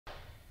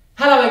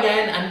Hello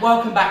again and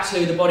welcome back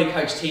to the Body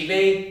Coach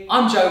TV.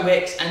 I'm Joe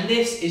Wicks and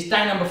this is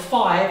day number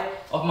 5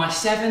 of my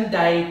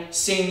 7-day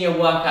senior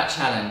workout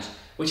challenge,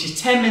 which is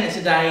 10 minutes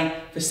a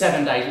day for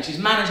 7 days, which is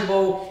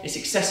manageable, it's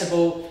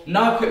accessible,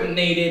 no equipment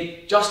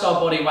needed, just our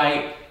body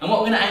weight. And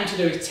what we're going to aim to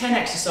do is 10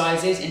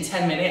 exercises in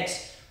 10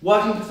 minutes,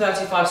 working for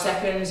 35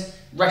 seconds,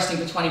 resting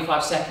for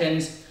 25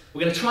 seconds.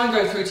 We're going to try and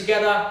go through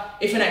together.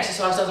 If an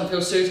exercise doesn't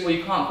feel suitable,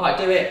 you can't quite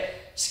do it,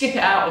 skip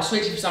it out or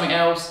switch it for something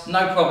else,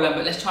 no problem,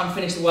 but let's try and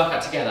finish the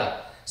workout together.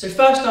 So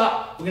first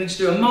up, we're going to just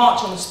do a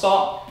march on the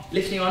spot,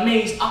 lifting our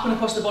knees up and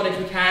across the body if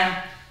we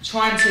can,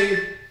 trying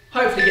to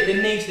hopefully get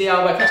the knee to the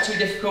elbow. If that's too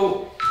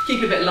difficult,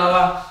 keep it a bit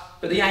lower,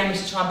 but the aim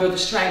is to try and build the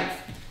strength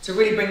to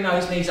really bring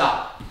those knees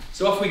up.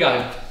 So off we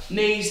go,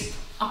 knees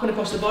up and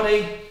across the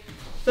body,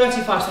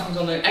 35 seconds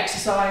on the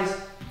exercise,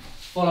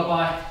 followed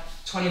by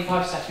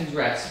 25 seconds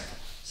rest.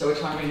 So we're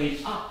trying to bring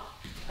the up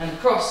and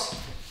across.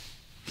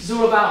 This is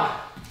all about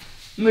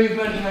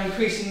movement,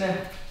 increasing the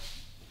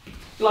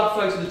blood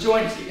flow to the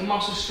joints, get your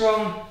muscles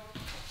strong,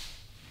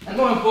 and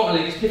more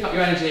importantly, just pick up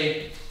your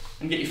energy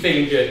and get you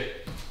feeling good.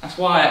 That's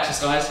why I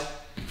exercise.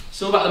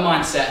 It's all about the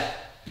mindset.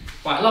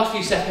 Right, last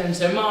few seconds,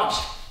 so march,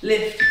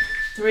 lift,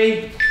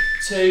 3,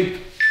 2,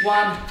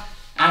 1,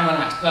 and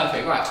relax,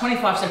 perfect. Right,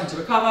 25 seconds to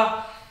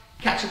recover,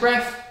 catch your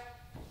breath.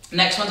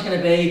 Next one's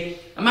gonna be,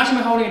 imagine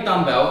we're holding a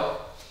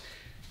dumbbell.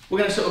 We're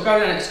gonna sort of go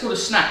down, it's called a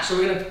snatch, so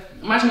we're gonna,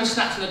 imagine we're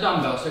snatching the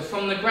dumbbell, so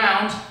from the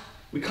ground,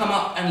 we come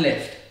up and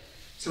lift.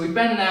 So we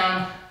bend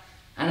down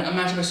and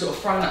imagine we're sort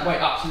of throwing that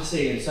weight up to the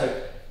ceiling.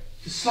 So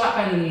just slight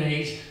bend in the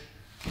knees,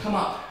 come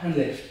up and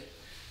lift.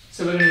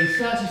 So we're going to do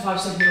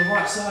 35 seconds on the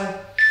right side,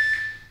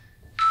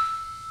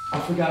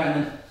 off we go,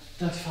 and then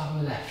 35 on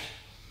the left.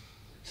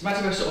 So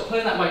imagine we're sort of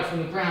pulling that weight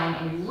from the ground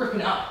and we're ripping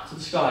it up to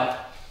the sky.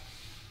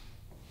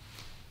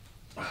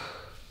 So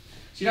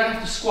you don't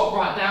have to squat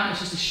right down,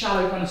 it's just a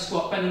shallow kind of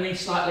squat, bend the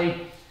knees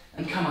slightly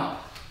and come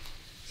up.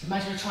 So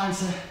imagine we're trying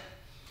to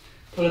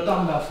pull a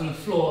dumbbell from the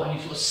floor and you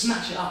sort of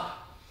snatch it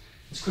up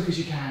as quick as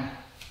you can.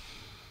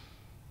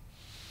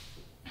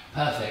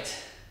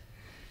 Perfect.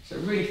 So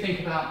really think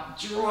about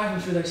driving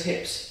through those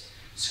hips.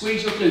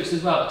 Squeeze your glutes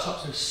as well at the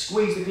top, so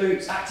squeeze the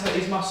glutes, activate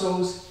these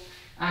muscles,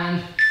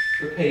 and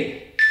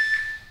repeat.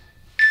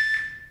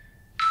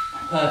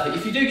 Perfect.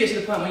 If you do get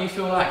to the point where you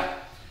feel like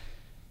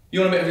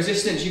you want a bit of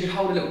resistance, you can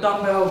hold a little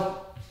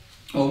dumbbell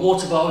or a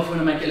water bottle if you want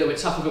to make it a little bit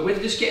tougher, but we're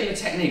just getting the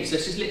technique. So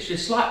it's just literally a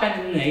slight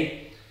bend in the knee,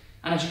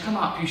 and as you come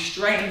up, you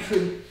straighten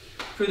through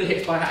the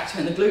hips by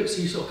activating the glutes,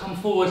 so you sort of come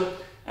forward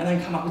and then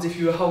come up as if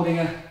you were holding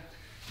a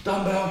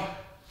dumbbell,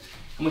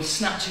 and we're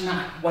snatching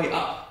that weight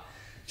up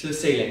to the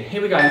ceiling.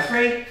 Here we go, in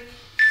 3,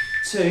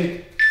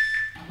 2,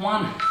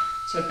 1.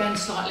 So bend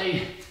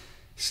slightly,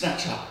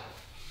 snatch up.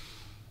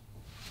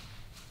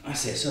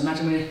 That's it, so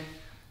imagine we're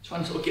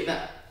trying to sort of get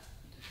that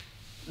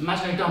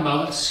imaginary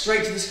dumbbell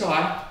straight to the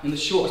sky in the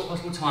shortest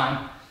possible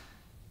time.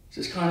 So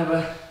it's kind of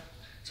a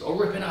sort of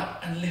ripping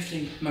up and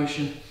lifting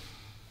motion.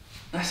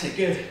 That's it,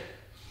 good.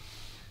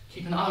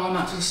 Keeping the other arm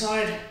out to the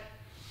side,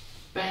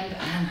 bend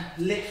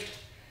and lift.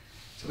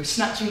 So we're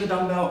snatching the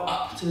dumbbell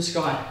up to the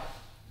sky.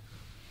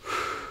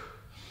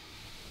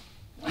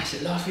 That's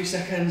it, last few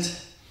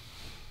seconds.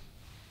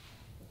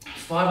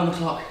 5 on the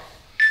clock.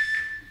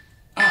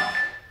 Up.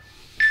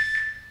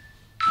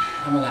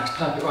 And relax,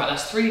 perfect. Right,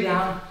 that's 3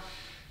 down,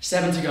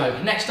 7 to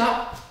go. Next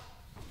up,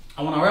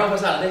 I want our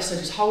elbows like this, so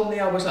just holding the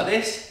elbows like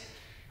this.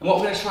 And what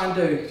we're gonna try and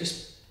do,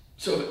 just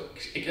sort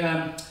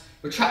of,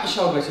 retract the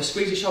shoulder blades, so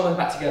squeeze your shoulders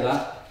back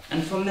together,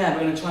 and from there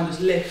we're going to try and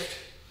just lift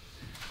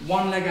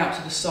one leg out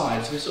to the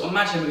side. So we sort of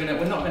imagine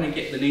we're not going to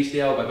get the knee to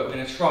the elbow, but we're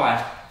going to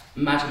try,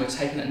 imagine we're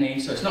taking that knee,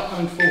 so it's not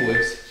coming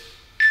forwards,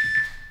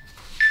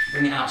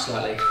 bring it out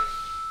slightly.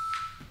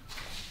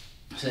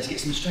 So let's get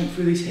some strength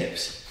through these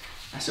hips.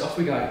 That's it, off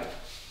we go.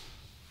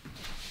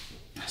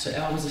 So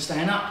elbows are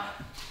staying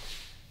up,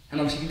 and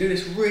obviously you can do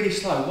this really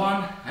slow,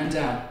 1 and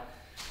down,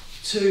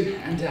 2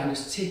 and down,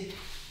 just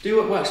do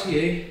what works for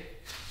you.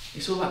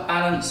 It's all about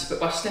balance,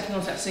 but by stepping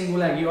onto that single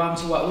leg, you're able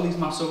to work all these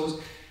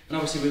muscles, and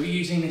obviously we'll be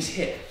using this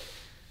hip,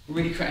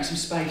 really creating some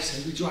space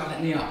as we drive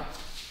that knee up.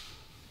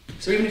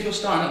 So even if you're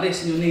starting like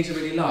this and your knees are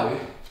really low,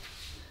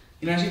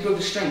 you know, as you build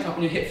the strength up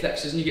in your hip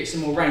flexors and you get some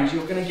more range,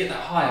 you're going to get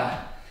that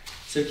higher.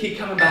 So keep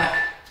coming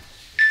back,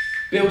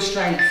 build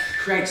strength,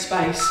 create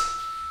space,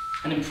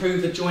 and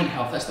improve the joint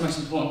health. That's the most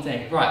important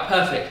thing. Right,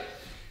 perfect.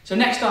 So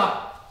next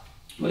up,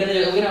 we're going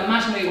to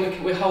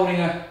imagine we're holding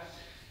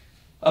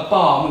a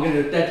bar and we're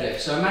going to do a deadlift.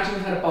 So imagine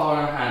we've had a bar in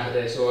our hand like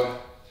this, or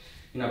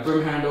a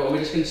broom handle, and we're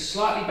just going to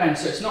slightly bend,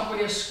 so it's not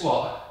really a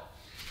squat.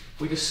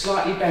 We just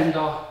slightly bend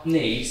our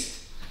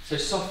knees, so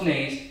soft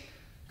knees,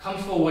 come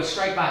forward,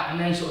 straight back, and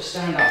then sort of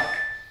stand up.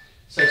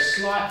 So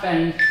slight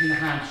bend in the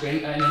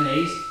hamstring and the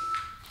knees,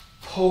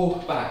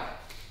 pull back.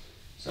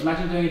 So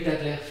imagine doing a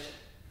deadlift.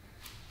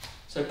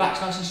 So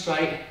back's nice and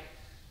straight,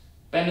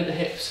 bend at the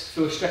hips,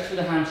 feel a stretch through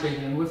the hamstring,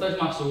 and with those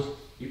muscles,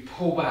 you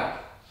pull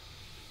back.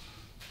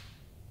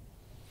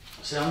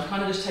 So I'm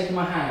kind of just taking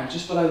my hand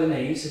just below the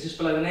knees,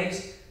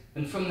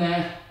 and from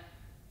there,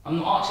 I'm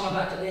not arching my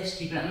back like this,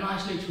 keeping that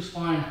nice neutral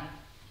spine,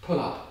 pull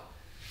up.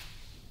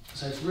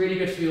 So it's really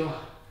good for your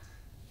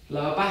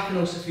lower back and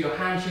also for your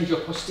hamstrings, your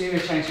posterior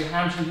chains, your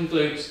hamstrings and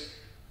glutes.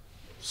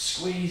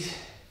 Squeeze.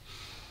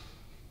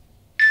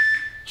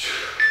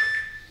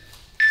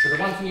 So the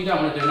one thing you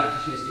don't want to do in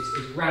that position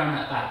is round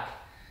that back.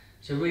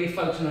 So really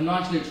focus on a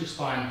nice neutral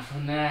spine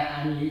from there,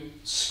 and you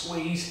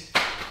squeeze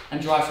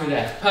and drive through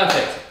there.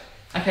 Perfect.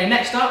 Okay,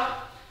 next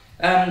up,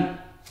 we're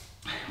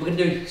going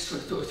to do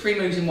 3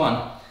 moves in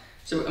one.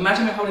 So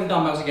imagine we're holding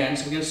dumbbells again.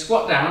 So we're going to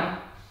squat down,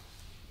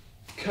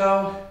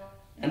 curl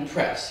and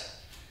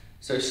press.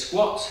 So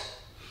squat,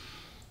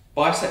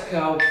 bicep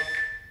curl,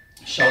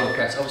 shoulder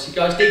press. Obviously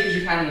go as deep as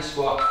you can in the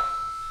squat.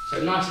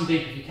 So nice and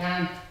deep if you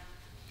can.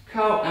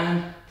 Curl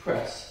and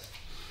press.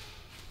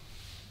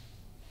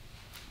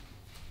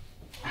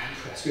 And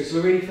press. Good. So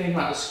we're really thinking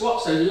about the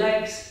squat. So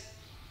legs,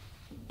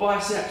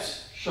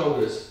 biceps,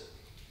 shoulders.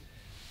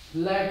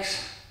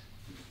 Legs,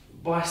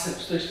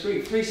 biceps. Those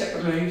three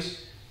separate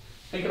moves.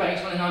 Think about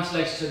each one in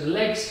isolation. So the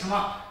legs come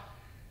up,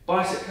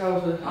 bicep curl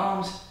for the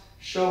arms,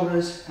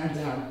 shoulders and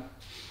down.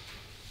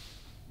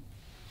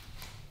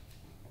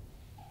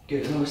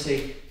 Good. And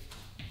obviously,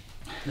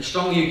 the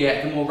stronger you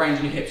get, the more range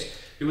in your hips.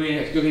 You're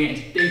going to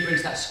get deeper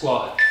into that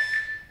squat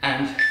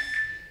and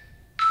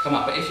come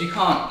up. But if you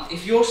can't,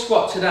 if your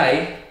squat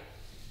today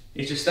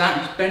is just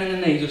that, just bending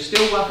the knees, you're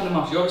still working the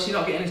muscle. You're obviously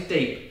not getting as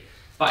deep,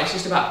 but it's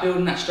just about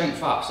building that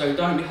strength up. So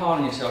don't be hard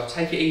on yourself.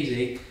 Take it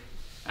easy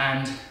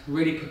and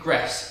really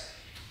progress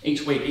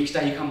each week. Each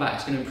day you come back,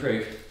 it's going to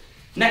improve.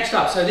 Next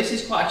up, so this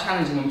is quite a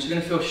challenging one, which you're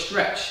going to feel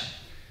stretch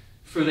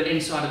through the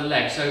inside of the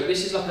leg. So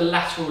this is like a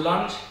lateral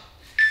lunge.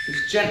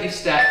 Just gently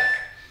step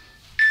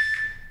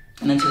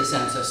and then to the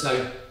centre.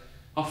 So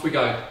off we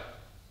go.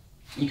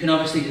 You can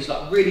obviously just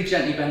like really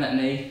gently bend that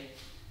knee,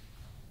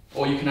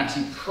 or you can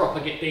actually proper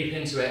get deep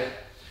into it,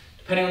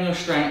 depending on your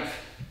strength.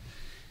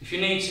 If you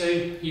need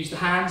to, use the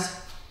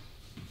hands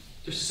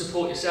just to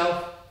support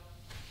yourself.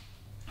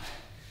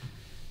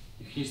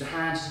 You can use the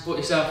hands to support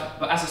yourself,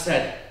 but as I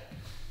said,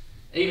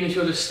 even if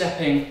you're just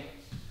stepping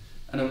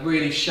and a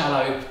really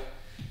shallow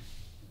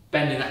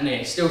bend in that knee,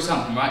 it's still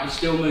something, right? You're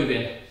still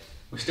moving.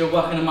 We're still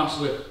working the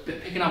muscle, we're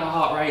picking up our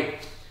heart rate,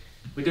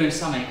 we're doing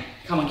something.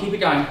 Come on, keep it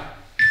going.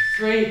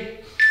 3,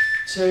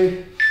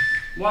 2,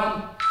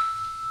 1,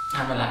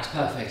 and relax,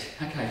 perfect.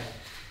 Okay,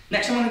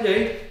 next I'm gonna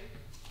do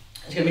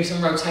is gonna be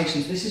some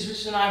rotations. This is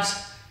just a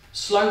nice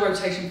slow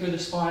rotation through the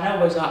spine,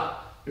 elbows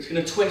up. We're just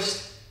gonna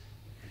twist,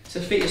 so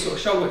feet are sort of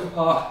shoulder width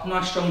apart,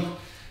 nice strong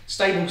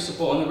stable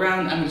support on the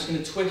ground, and we're just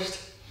gonna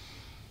twist.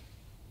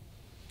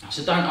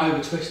 So don't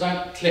over twist,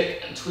 don't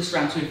click and twist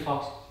around too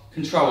fast,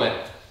 control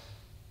it.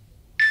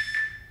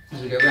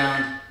 As we go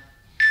round,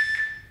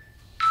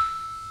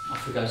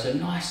 off we go. So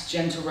nice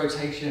gentle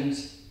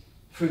rotations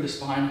through the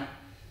spine,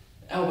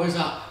 elbows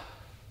up,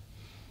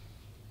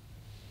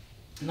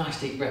 nice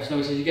deep breaths.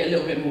 Notice as you get a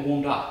little bit more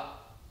warmed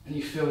up and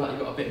you feel like you've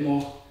got a bit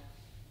more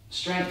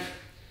strength,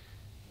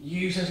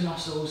 use those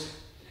muscles.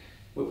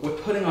 We're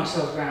pulling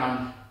ourselves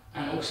around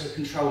and also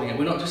controlling it.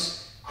 We're not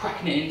just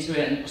cracking it into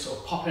it and sort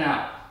of popping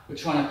out. We're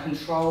trying to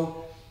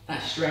control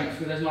that strength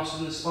through those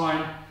muscles in the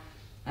spine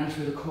and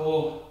through the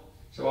core.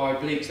 So our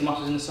obliques, the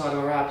muscles in the side of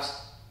our abs.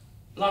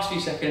 Last few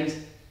seconds,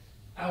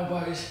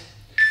 elbows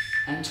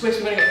and twist.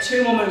 We've only got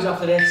 2 more moves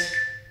after this,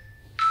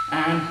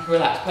 and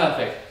relax,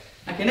 perfect.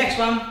 Okay, next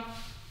one.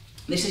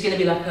 This is going to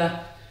be like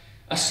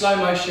a slow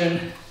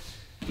motion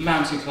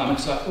mountain climber.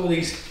 So I call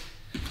these,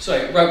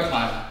 rope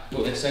climber,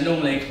 call this. So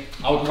normally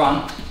I would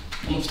run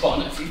on the spot.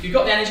 And if you've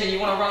got the energy and you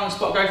want to run on the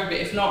spot, go for a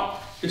bit. If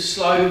not, just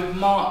slow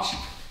march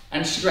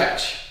and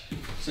stretch.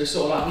 So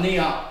sort of like knee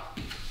up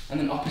and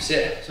then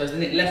opposite. So as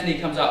the left knee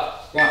comes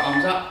up, right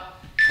arm's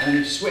up, and then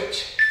you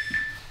switch.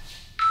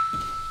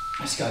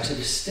 Let's go, so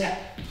just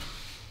step,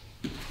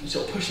 and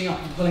sort of pushing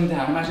up and pulling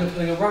down. Imagine you're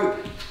pulling a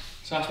rope.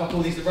 So that's why I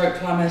call these the rope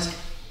climbers.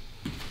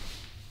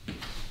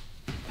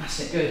 That's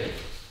it, good.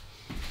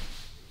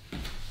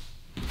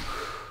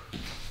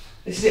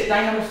 This is it,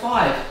 day number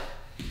 5.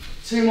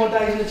 2 more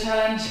days in the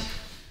challenge.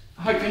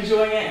 I hope you're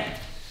enjoying it.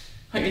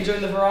 I hope you're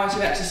enjoying the variety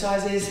of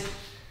exercises.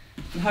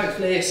 And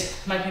hopefully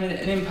it's making an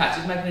impact,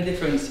 it's making a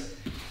difference.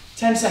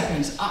 10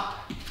 seconds,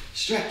 up,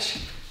 stretch,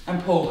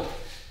 and pull.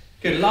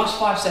 Good, last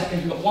 5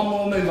 seconds, we've got 1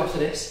 more move after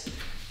this.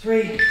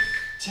 3,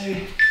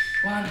 2,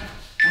 1,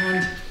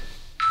 and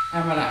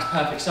relax,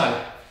 perfect.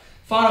 So,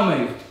 final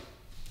move.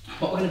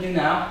 What we're gonna do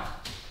now,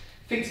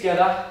 feet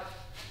together,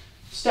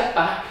 step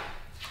back,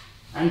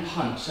 and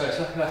punch. So it's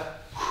like a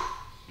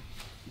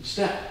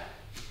step,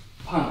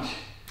 punch.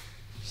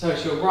 So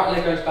it's your right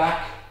leg goes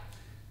back,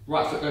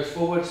 right foot goes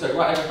forward, so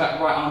right leg goes back,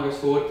 right arm goes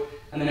forward,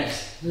 and then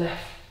it's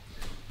left,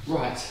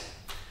 right,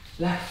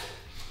 left.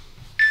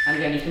 And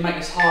again, you can make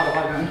this harder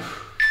by going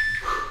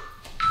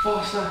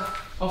faster.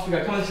 Off we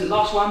go. Come on, this is the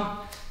last one.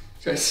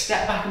 So it's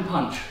step back and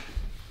punch.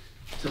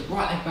 So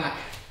right leg back,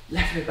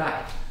 left leg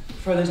back.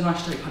 Throw those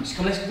nice straight punches.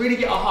 Come on, let's really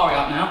get our heart rate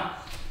up now.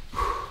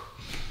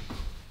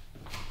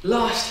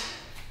 Last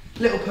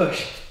little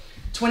push.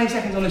 20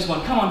 seconds on this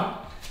one. Come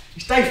on.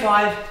 It's day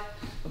 5.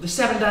 of the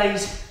 7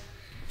 days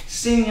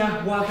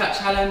senior workout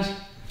challenge.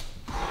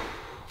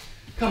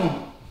 Come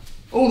on,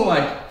 all the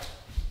way.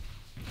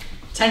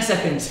 10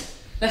 seconds.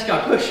 Let's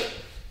go, push.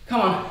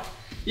 Come on,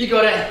 you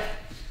got it.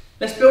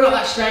 Let's build up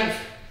that strength.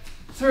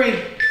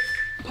 3,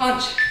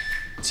 punch,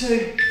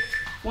 2,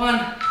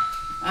 1,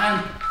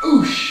 and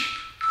oosh.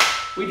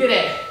 We did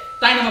it.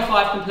 Day number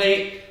 5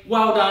 complete.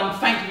 Well done.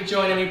 Thank you for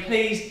joining me.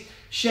 Please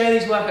share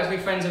these workouts with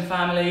your friends and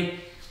family.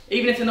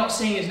 Even if they're not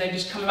seniors and they're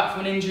just coming back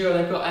from an injury or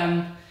they've got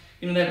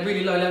they're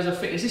really low levels of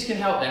fitness, this can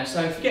help them.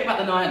 So forget about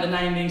the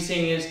name being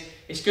seniors.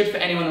 It's good for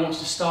anyone who wants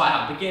to start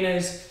out,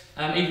 beginners,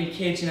 even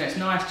kids. It's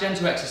nice,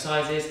 gentle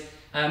exercises,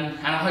 and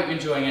I hope you're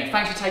enjoying it.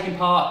 Thanks for taking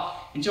part.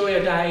 Enjoy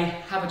your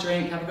day. Have a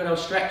drink. Have a good old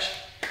stretch,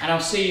 and I'll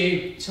see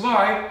you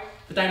tomorrow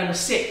for day number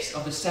 6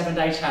 of the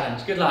 7-day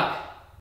challenge. Good luck.